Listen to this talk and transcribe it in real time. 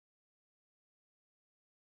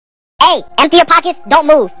Hey, empty your pockets, don't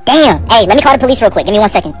move. Damn. Hey, let me call the police real quick. Give me 1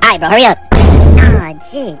 second. Alright, bro, hurry up. Nah,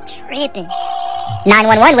 Jig, tripping.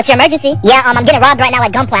 911, what's your emergency? Yeah, I'm getting robbed right now at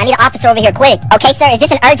gunpoint. I need an officer over here, quick. Okay, sir, is this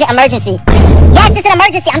an urgent emergency? Yes, it's an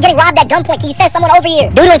emergency. I'm getting robbed at gunpoint. Can you send someone over here?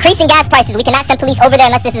 Due to increasing gas prices, we cannot send police over there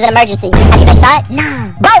unless this is an emergency. Have you been shot?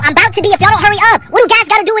 Nah. Bro, I'm about to be if y'all don't hurry up. What do gas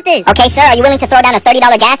gotta do with this? Okay, sir, are you willing to throw down a $30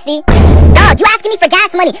 gas fee? Dog, you asking me for gas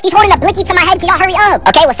money? He's holding a blinky to my head. Can y'all hurry up?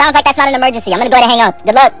 Okay, well, sounds like that's not an emergency. I'm gonna go ahead and hang up.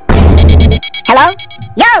 Good luck. Hello?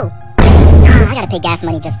 Yo! Nah, I gotta pay gas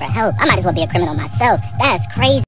money just for help. I might as well be a criminal myself. That's crazy.